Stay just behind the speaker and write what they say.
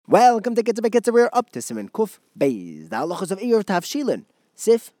Welcome to Kitzur Bekitzer. We're up to Siman Kuf Beis, the halachas of Erev Tavshilin,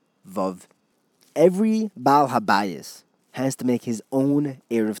 Sif Vav. Every Baal Habayis has to make his own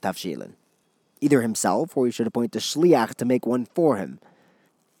Erev Tavshilin, either himself or he should appoint a shliach to make one for him.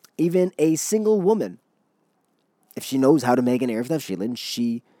 Even a single woman, if she knows how to make an Erev Tavshilin,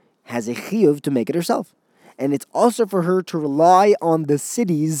 she has a chiyuv to make it herself. And it's also for her to rely on the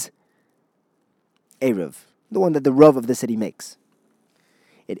city's Erev, the one that the Rav of the city makes.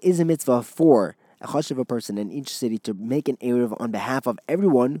 It is a mitzvah for a chashuv person in each city to make an Erev on behalf of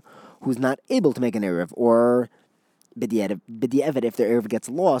everyone who's not able to make an Erev, or b'di'evet, if their Erev gets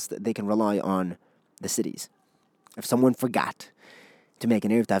lost, they can rely on the cities. If someone forgot to make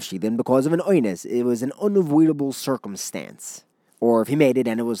an Erev Tavshilin because of an oines, it was an unavoidable circumstance, or if he made it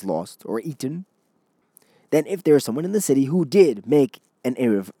and it was lost or eaten, then if there is someone in the city who did make an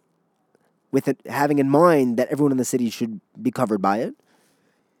Erev with it, having in mind that everyone in the city should be covered by it,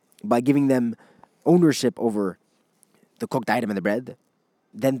 by giving them ownership over the cooked item and the bread,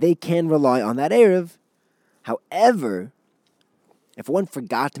 then they can rely on that Erev. However, if one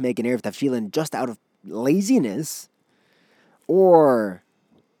forgot to make an Erev Tavshilin just out of laziness, or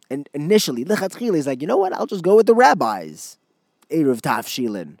and initially, lechatchila is like, you know what, I'll just go with the rabbi's Erev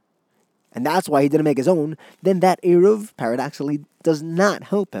Tavshilin, and that's why he didn't make his own, then that Erev, paradoxically, does not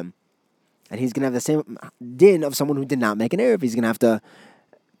help him. And he's going to have the same din of someone who did not make an Erev. He's going to have to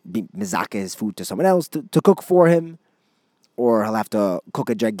be mizaka his food to someone else to cook for him, or he'll have to cook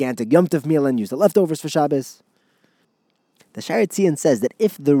a gigantic Yom Tov meal and use the leftovers for Shabbos. The Sha'ar HaTziyun says that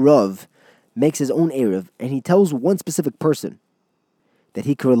if the Rav makes his own Erev and he tells one specific person that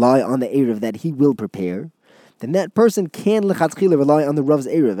he can rely on the Erev that he will prepare, then that person can lechatchila rely on the Rav's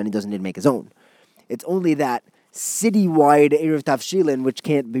Erev and he doesn't need to make his own. It's only that city-wide Erev Tavshilin which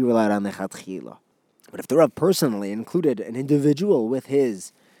can't be relied on lechatchila. But if the Rav personally included an individual with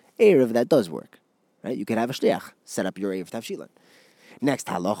his Erev, that does work. Right? You could have a shliach set up your Erev Tavshilin. Next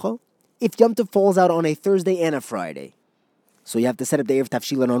halacha, if Yom Tov falls out on a Thursday and a Friday, so you have to set up the Erev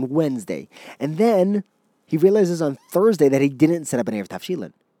Tavshilin on Wednesday, and then he realizes on Thursday that he didn't set up an Erev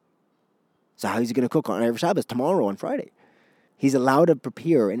Tavshilin. So how is he going to cook on Erev Shabbos tomorrow on Friday? He's allowed to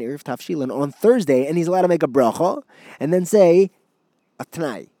prepare an Erev Tavshilin on Thursday, and he's allowed to make a bracha, and then say a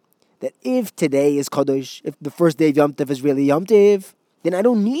t'nai, that if today is Kadosh, if the first day of Yom Tov is really Yom Tov, then I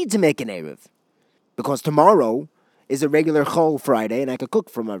don't need to make an Erev, because tomorrow is a regular Chol Friday, and I could cook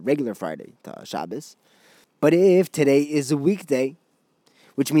from a regular Friday to Shabbos. But if today is a weekday,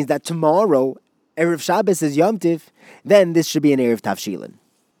 which means that tomorrow, Erev Shabbos is Yom Tov, then this should be an Erev Tavshilin.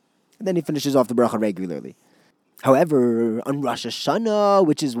 And then he finishes off the bracha regularly. However, on Rosh Hashanah,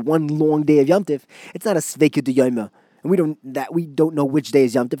 which is one long day of Yom Tov, it's not a Sveikut Yoma. And we don't know which day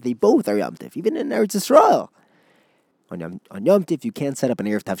is Yom Tov. They both are Yom Tov, even in Eretz Yisrael. On Yom Tov, you can't set up an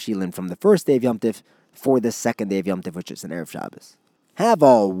Erev Tavshilin from the first day of Yom Tov for the second day of Yom Tov, which is an Erev Shabbos. Have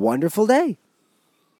a wonderful day.